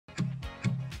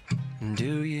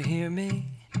Do you hear me?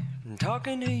 I'm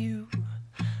talking to you.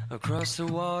 Across the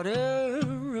water,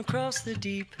 across the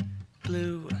deep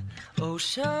blue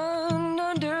ocean,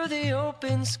 under the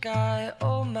open sky.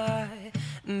 Oh my,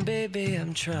 baby,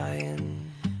 I'm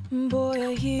trying. Boy,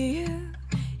 I hear you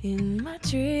in my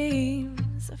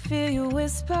dreams. I feel you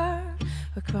whisper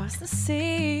across the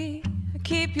sea. I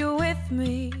keep you with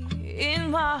me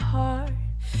in my heart.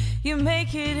 You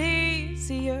make it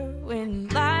easier when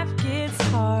life gets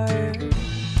hard.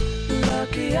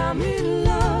 Lucky I'm in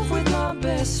love with my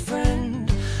best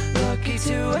friend. Lucky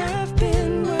to have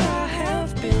been where I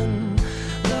have been.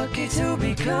 Lucky to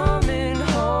be coming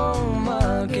home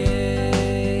again.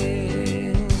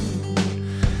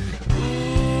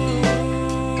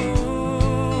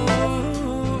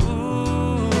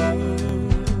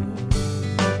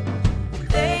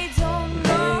 They don't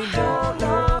know how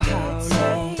long it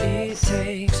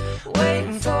takes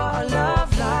Waiting for a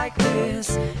love like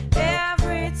this.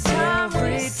 every time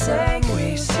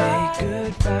We say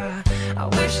goodbye. I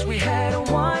wish we had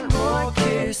one more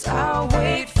kiss. I'll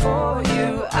wait for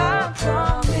you. I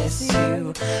promise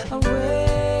you I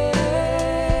will.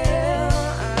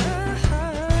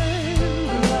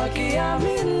 I'm lucky I'm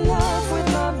in love with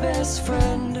my best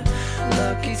friend.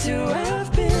 Lucky to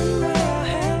have been where I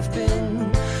have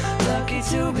been. Lucky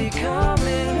to be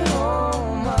coming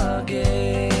home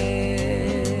again.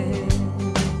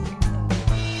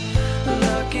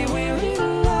 Lucky we're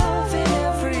in love in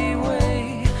every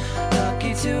way.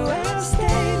 Lucky to have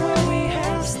stayed where we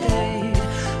have stayed.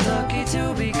 Lucky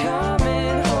to be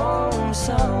coming home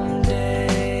someday.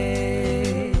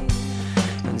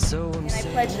 And so I'm And I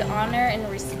pledge to honor and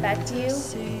respect you,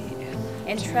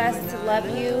 and trust to love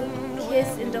you, kiss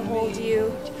and to hold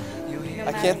you.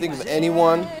 I can't think of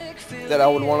anyone that I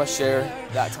would want to share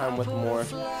that time with more.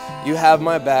 You have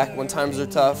my back when times are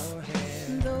tough,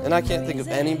 and I can't think of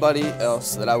anybody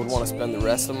else that I would want to spend the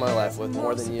rest of my life with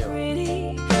more than you.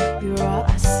 You're all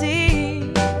I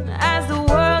see as the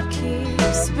world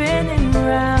keeps spinning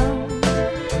round.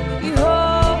 You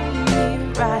hold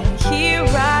me right here,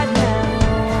 right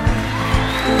now.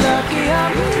 lucky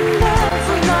I'm in love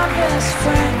with my best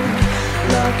friend.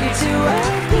 Lucky to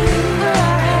have been where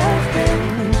I have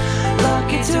been.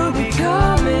 Lucky to be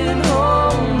coming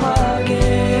home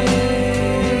again.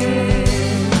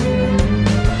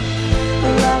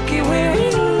 Lucky we're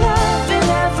in love in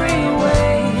every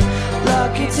way.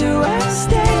 Lucky to have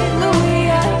stayed where we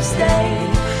have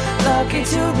stayed. Lucky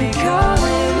to be coming